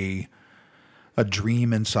got a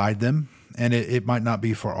dream inside them. And it might not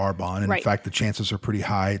be for Arbonne. And in fact, the chances are pretty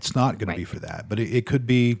high it's not going to be for that. But it could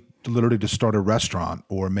be literally to start a restaurant,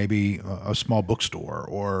 or maybe a small bookstore,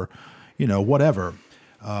 or whatever,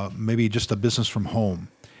 maybe just a business from home,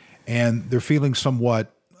 and they're feeling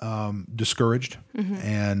somewhat discouraged,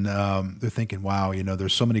 and they're thinking, wow,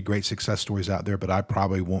 there's so many great success stories out there, but I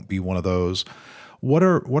probably won't be one of those. What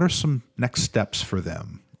are some next steps for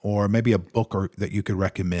them? Or maybe a book that you could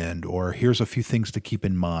recommend, or here's a few things to keep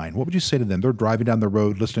in mind. What would you say to them? They're driving down the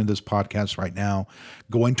road, listening to this podcast right now,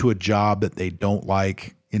 going to a job that they don't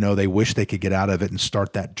like. They wish they could get out of it and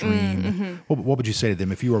start that dream. What would you say to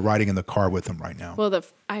them if you were riding in the car with them right now? Well,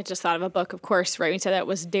 I just thought of a book, of course, right? We said that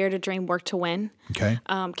was Dare to Dream, Work to Win. Okay.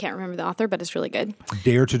 Can't remember the author, but it's really good.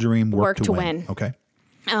 Dare to Dream, Work to Win. Okay.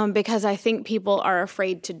 Because I think people are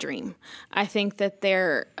afraid to dream. I think that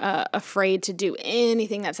they're afraid to do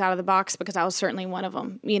anything that's out of the box, because I was certainly one of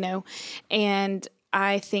them, And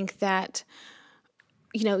I think that,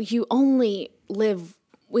 you only live,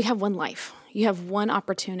 we have one life. You have one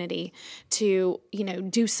opportunity to,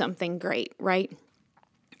 do something great, right?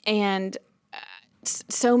 And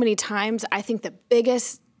so many times I think the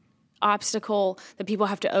biggest obstacle that people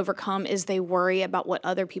have to overcome is they worry about what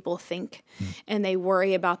other people think, and they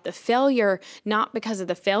worry about the failure, not because of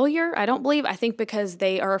the failure, I think because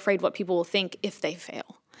they are afraid what people will think if they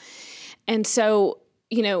fail. And so,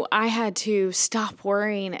 I had to stop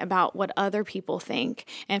worrying about what other people think,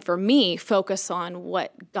 and for me, focus on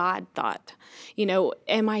what God thought.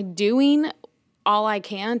 Am I doing all I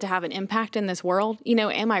can to have an impact in this world?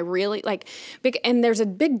 Am I really big? And there's a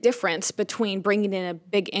big difference between bringing in a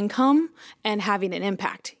big income and having an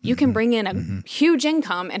impact. You can bring in a huge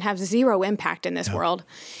income and have zero impact in this world.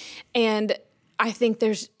 And I think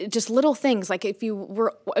there's just little things, like if you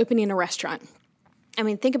were opening a restaurant,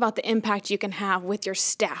 think about the impact you can have with your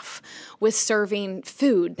staff, with serving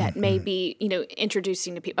food that may be,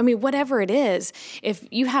 introducing to people. Whatever it is, if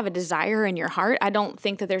you have a desire in your heart, I don't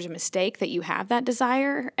think that there's a mistake that you have that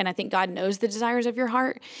desire. And I think God knows the desires of your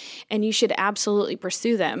heart, and you should absolutely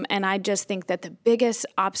pursue them. And I just think that the biggest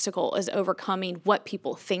obstacle is overcoming what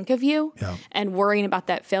people think of you and worrying about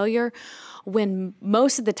that failure, when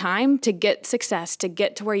most of the time, to get success, to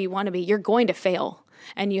get to where you want to be, you're going to fail.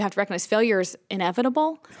 And you have to recognize failure is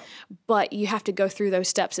inevitable, but you have to go through those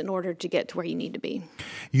steps in order to get to where you need to be.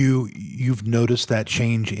 You've noticed that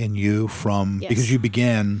change in you because you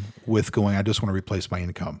began with going, I just want to replace my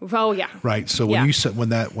income. Oh yeah. Right. So when you said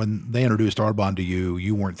when they introduced Arbonne to you,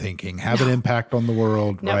 you weren't thinking have an impact on the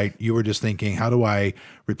world, right? You were just thinking, how do I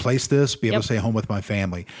replace this, be able to stay home with my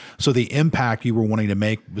family? So the impact you were wanting to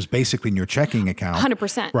make was basically in your checking account.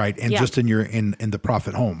 100%. Right. And just in your in the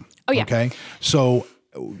Proffit home. Oh yeah. Okay. So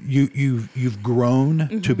you've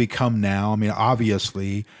grown to become now,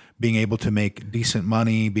 obviously being able to make decent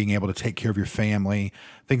money, being able to take care of your family,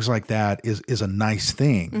 things like that is a nice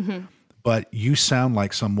thing. But you sound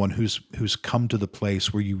like someone who's come to the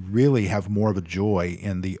place where you really have more of a joy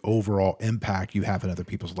in the overall impact you have in other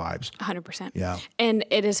people's lives. 100%. Yeah. And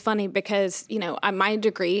it is funny because, my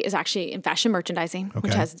degree is actually in fashion merchandising,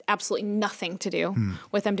 which has absolutely nothing to do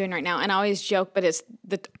with what I'm doing right now. And I always joke, but it's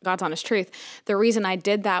the God's honest truth. The reason I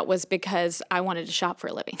did that was because I wanted to shop for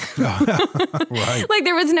a living. Right.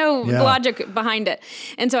 There was no logic behind it.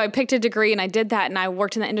 And so I picked a degree and I did that and I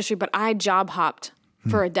worked in that industry, but I job hopped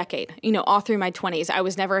for a decade, all through my 20s. I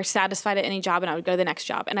was never satisfied at any job, and I would go to the next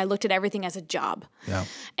job. And I looked at everything as a job. Yeah.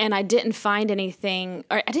 And I didn't find anything,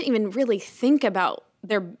 or I didn't even really think about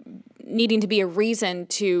there needing to be a reason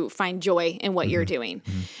to find joy in what you're doing.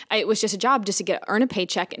 It was just a job just to earn a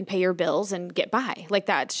paycheck and pay your bills and get by. Like,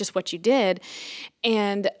 that's just what you did.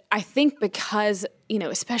 And I think because,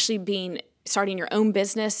 especially starting your own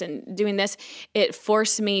business and doing this, it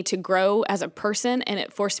forced me to grow as a person, and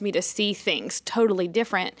it forced me to see things totally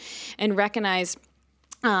different and recognize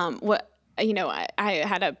I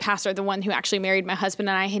had a pastor, the one who actually married my husband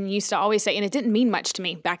and I, and he used to always say, and it didn't mean much to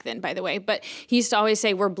me back then, by the way, but he used to always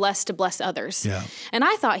say, we're blessed to bless others. Yeah. And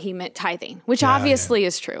I thought he meant tithing, which obviously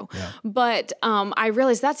is true. Yeah. But I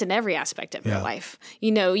realized that's in every aspect of your life.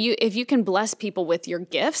 If you can bless people with your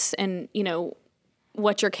gifts and,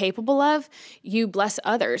 what you're capable of, you bless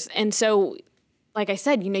others. And so, like I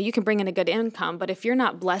said, you can bring in a good income, but if you're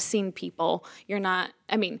not blessing people, you're not,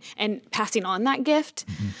 and passing on that gift,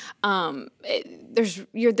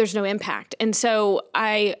 there's no impact. And so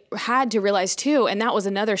I had to realize too, and that was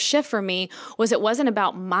another shift for me, was it wasn't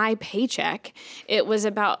about my paycheck. It was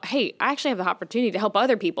about, hey, I actually have the opportunity to help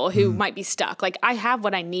other people who might be stuck. Like, I have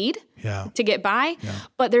what I need to get by,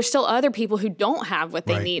 but there's still other people who don't have what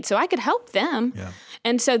they need. So I could help them. Yeah.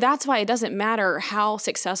 And so that's why it doesn't matter how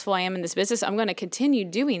successful I am in this business. I'm going to continue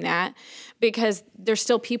doing that because there's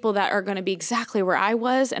still people that are going to be exactly where I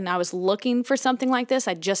was, and I was looking for something like this.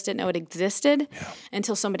 I just didn't know it existed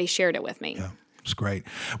until somebody shared it with me. Yeah, it's great.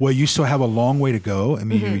 Well, you still have a long way to go.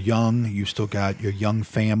 You're young. You still got your young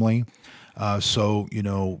family. So,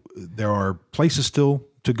 there are places still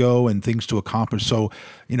to go and things to accomplish. So,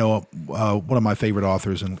 one of my favorite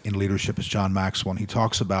authors in leadership is John Maxwell, and he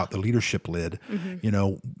talks about the leadership lid,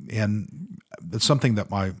 and it's something that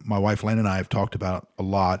my wife Lynn and I have talked about a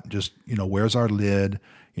lot. Just, where's our lid?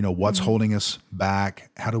 What's holding us back?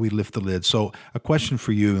 How do we lift the lid? So a question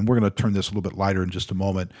for you, and we're going to turn this a little bit lighter in just a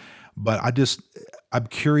moment, but I'm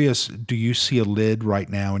curious, do you see a lid right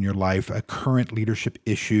now in your life, a current leadership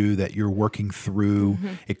issue that you're working through?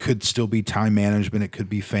 It could still be time management. It could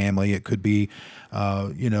be family. It could be,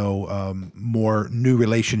 more new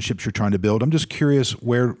relationships you're trying to build. I'm just curious,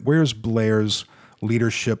 where's Blair's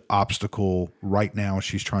leadership obstacle right now?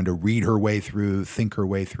 She's trying to read her way through, think her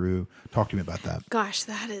way through. Talk to me about that. Gosh,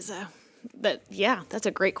 that's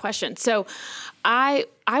a great question. So I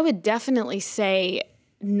would definitely say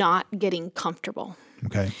not getting comfortable.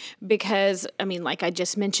 Okay. Because, like I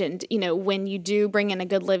just mentioned, when you do bring in a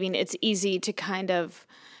good living, it's easy to kind of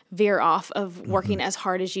veer off of working as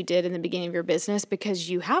hard as you did in the beginning of your business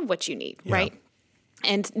because you have what you need, right?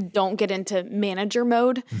 And don't get into manager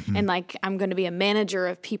mode and like, I'm going to be a manager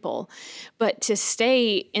of people, but to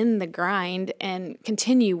stay in the grind and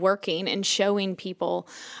continue working and showing people,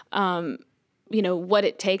 what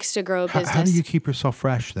it takes to grow a business. How do you keep yourself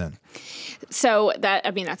fresh then? So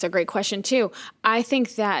that's a great question too. I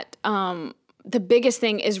think that the biggest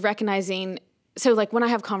thing is recognizing. So like when I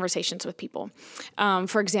have conversations with people,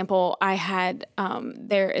 for example, I had,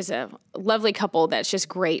 there is a lovely couple that's just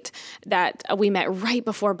great that we met right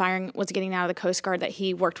before Byron was getting out of the Coast Guard, that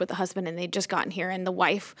he worked with the husband and they'd just gotten here. And the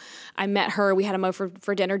wife, I met her, we had him over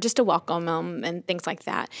for dinner just to welcome him and things like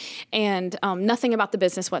that. And nothing about the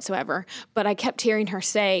business whatsoever. But I kept hearing her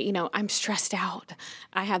say, I'm stressed out.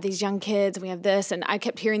 I have these young kids, we have this. And I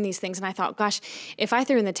kept hearing these things. And I thought, gosh, if I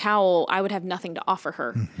threw in the towel, I would have nothing to offer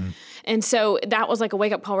her. And so that was like a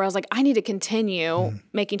wake-up call where I was like, I need to continue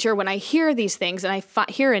making sure when I hear these things and I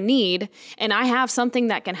hear a need and I have something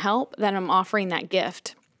that can help, that I'm offering that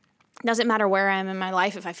gift. Doesn't matter where I am in my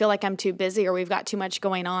life. If I feel like I'm too busy or we've got too much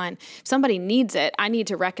going on, if somebody needs it, I need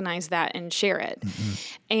to recognize that and share it.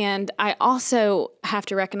 And I also have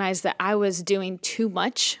to recognize that I was doing too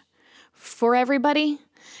much for everybody.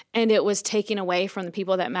 And it was taking away from the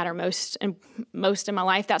people that matter most in my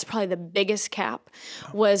life. That's probably the biggest cap,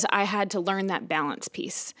 was I had to learn that balance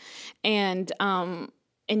piece. And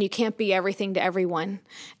you can't be everything to everyone.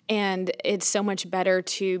 And it's so much better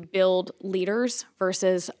to build leaders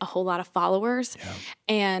versus a whole lot of followers. Yeah.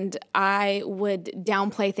 And I would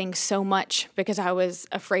downplay things so much because I was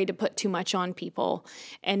afraid to put too much on people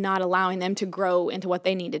and not allowing them to grow into what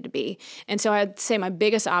they needed to be. And so I'd say my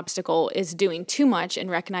biggest obstacle is doing too much and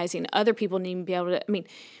recognizing other people need to be able to,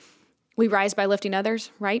 we rise by lifting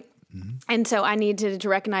others, right? And so I needed to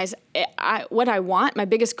recognize what I want. My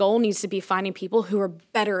biggest goal needs to be finding people who are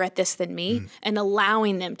better at this than me and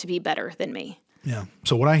allowing them to be better than me. Yeah.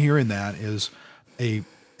 So what I hear in that is an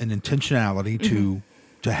intentionality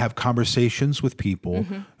to have conversations with people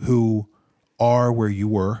who are where you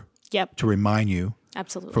were. Yep. To remind you.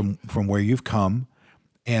 Absolutely. From where you've come,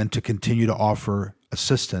 and to continue to offer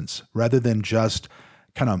assistance rather than just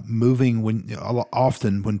kind of moving.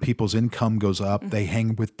 Often when people's income goes up, they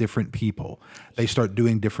hang with different people. They start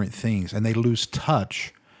doing different things and they lose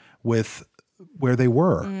touch with where they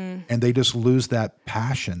were, and they just lose that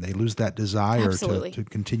passion. They lose that desire to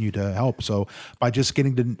continue to help. So by just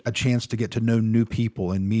getting a chance to get to know new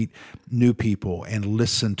people and meet new people and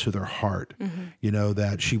listen to their heart,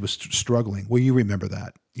 that she was struggling. Well, you remember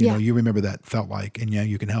that. You remember that felt like, and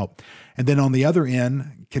you can help. And then on the other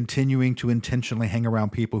end, continuing to intentionally hang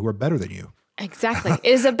around people who are better than you. Exactly. It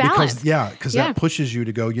is a balance. Because that pushes you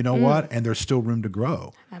to go, you know what? And there's still room to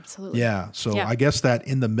grow. Absolutely. Yeah. So I guess that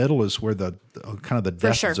in the middle is where the kind of the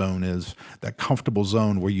death zone is, that comfortable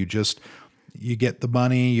zone where you get the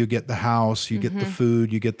money, you get the house, you get the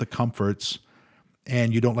food, you get the comforts,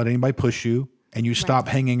 and you don't let anybody push you. And you stop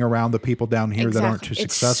hanging around the people down here that aren't too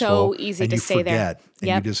successful. It's so easy to stay there. And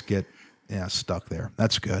you just get stuck there.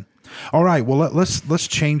 That's good. All right. Well, let's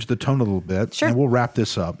change the tone a little bit, and we'll wrap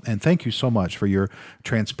this up. And thank you so much for your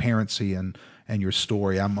transparency and your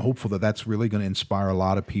story. I'm hopeful that that's really going to inspire a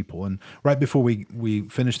lot of people. And right before we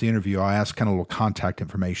finish the interview, I asked kind of a little contact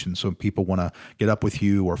information, so if people want to get up with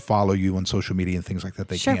you or follow you on social media and things like that,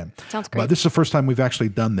 they can. Sounds great. But this is the first time we've actually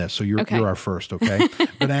done this, so you're our first. Okay. I'm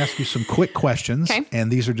going to ask you some quick questions, and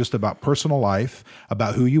these are just about personal life,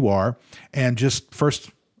 about who you are, and just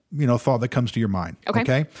first thought that comes to your mind.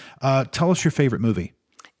 Okay. Tell us your favorite movie.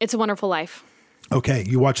 It's a Wonderful Life. Okay.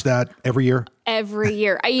 You watch that every year? Every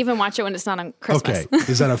year. I even watch it when it's not on Christmas.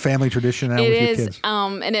 Okay. Is that a family tradition now with your kids? It is.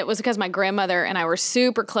 And it was because my grandmother and I were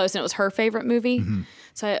super close, and it was her favorite movie.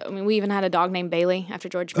 So, we even had a dog named Bailey after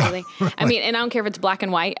George Bailey. Right. And I don't care if it's black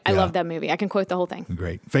and white. I love that movie. I can quote the whole thing.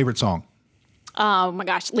 Great. Favorite song? Oh my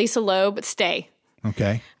gosh. Lisa Loeb, Stay.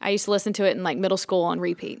 Okay. I used to listen to it in middle school on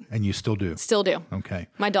repeat. And you still do? Still do. Okay.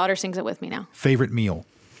 My daughter sings it with me now. Favorite meal?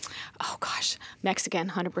 Oh gosh. Mexican,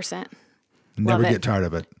 100%. Never get tired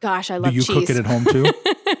of it. Gosh, I love cheese. Do you cook it at home too?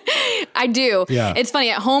 I do. Yeah. It's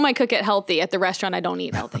funny. At home, I cook it healthy. At the restaurant, I don't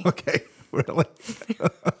eat healthy. Okay. Really?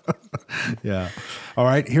 Yeah. All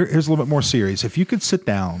right. Here's a little bit more serious. If you could sit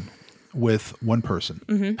down with one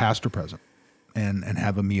person, past or present, and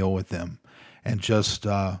have a meal with them and just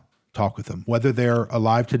talk with them, whether they're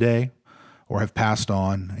alive today or have passed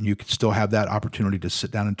on, and you could still have that opportunity to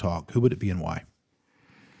sit down and talk, who would it be and why?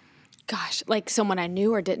 Gosh, like someone I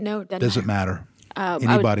knew or didn't know? Doesn't matter.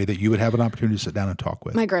 Anybody that you would have an opportunity to sit down and talk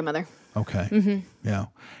with. My grandmother. Okay. Yeah.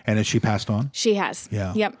 And has she passed on? She has.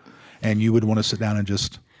 Yeah. Yep. And you would want to sit down and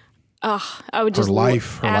just I would just her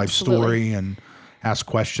life story, and ask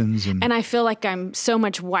questions. And I feel like I'm so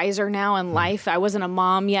much wiser now in life. I wasn't a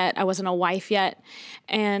mom yet. I wasn't a wife yet.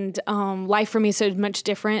 And life for me is so much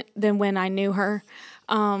different than when I knew her.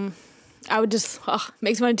 I would just,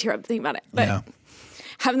 makes me want to tear up thinking about it. But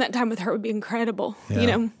having that time with her would be incredible,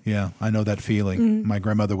 Yeah, I know that feeling. My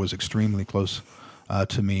grandmother was extremely close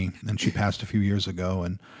to me, and she passed a few years ago,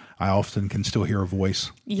 and I often can still hear her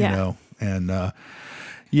voice, and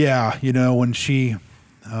when she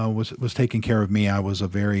was taking care of me, I was a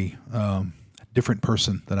very different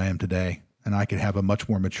person than I am today, and I could have a much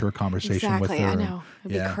more mature conversation with her. I know.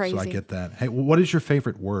 It'd be crazy. So I get that. Hey, what is your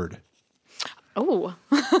favorite word? Oh.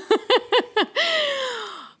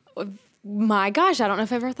 My gosh, I don't know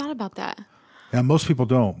if I've ever thought about that. Yeah, most people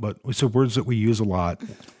don't, but it's words that we use a lot.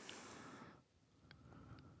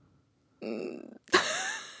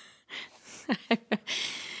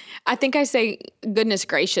 I think I say goodness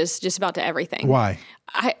gracious just about to everything. Why?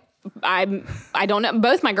 I don't know.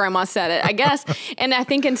 Both my grandmas said it, I guess. And I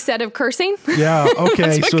think instead of cursing. Yeah.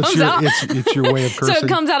 Okay. So it's your way of cursing. So it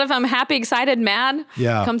comes out if I'm happy, excited, mad.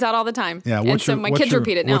 Yeah. It comes out all the time. Yeah. My kids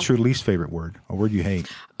repeat it now. What's your least favorite word? A word you hate?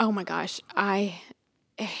 Oh my gosh. I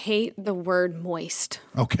hate the word moist.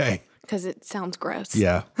 Okay. Because it sounds gross.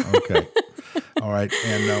 Yeah. Okay. All right.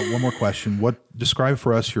 And one more question. Describe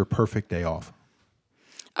for us your perfect day off.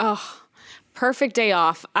 Oh, perfect day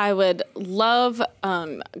off. I would love,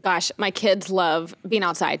 my kids love being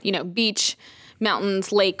outside, beach,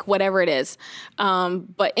 mountains, lake, whatever it is.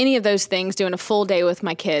 But any of those things, doing a full day with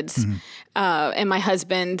my kids and my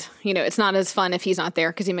husband, it's not as fun if he's not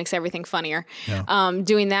there because he makes everything funnier. Yeah.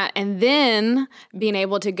 Doing that. And then being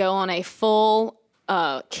able to go on a full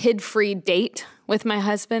kid-free date with my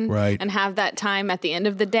husband, right, and have that time at the end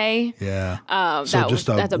of the day. Yeah. That's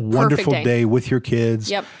a wonderful day with your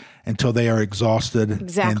kids. Yep. Until they are exhausted.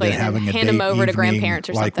 Exactly. And then having a hand date them over to evening, grandparents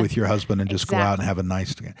or like something. with your husband, and just go out and have a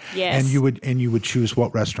nice day. Yes. And you would choose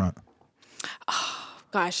what restaurant? Oh,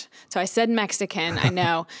 gosh. So I said Mexican. I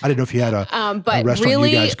know. I didn't know if you had a restaurant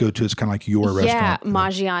really, you guys go to. It's kind of like your restaurant. Yeah,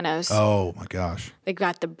 Maggiano's. Oh my gosh. They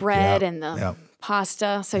got the bread and the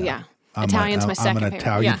pasta. So yeah. Italian's my second I'm an favorite.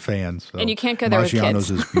 Italian fan. So and you can't go there with Maggiano's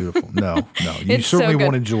kids. is beautiful. No. You It's certainly so good.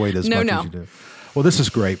 won't enjoy it as much as you do. Well, this is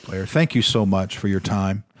great, Blair. Thank you so much for your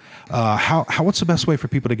time. What's the best way for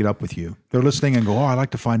people to get up with you? They're listening and go, I'd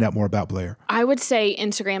like to find out more about Blair. I would say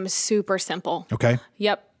Instagram is super simple. Okay.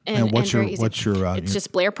 Yep. And what's very easy. It's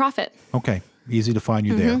just Blair Proffit. Okay. Easy to find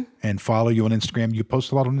you there and follow you on Instagram. You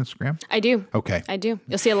post a lot on Instagram? I do. Okay. I do.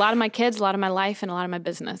 You'll see a lot of my kids, a lot of my life, and a lot of my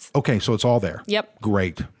business. Okay, so it's all there. Yep.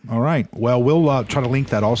 Great. All right. Well, we'll try to link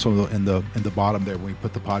that also in the bottom there when we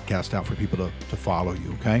put the podcast out for people to follow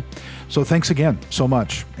you. Okay. So thanks again so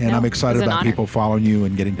much, and I'm excited about people following you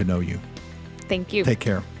and getting to know you. Thank you. Take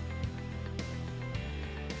care.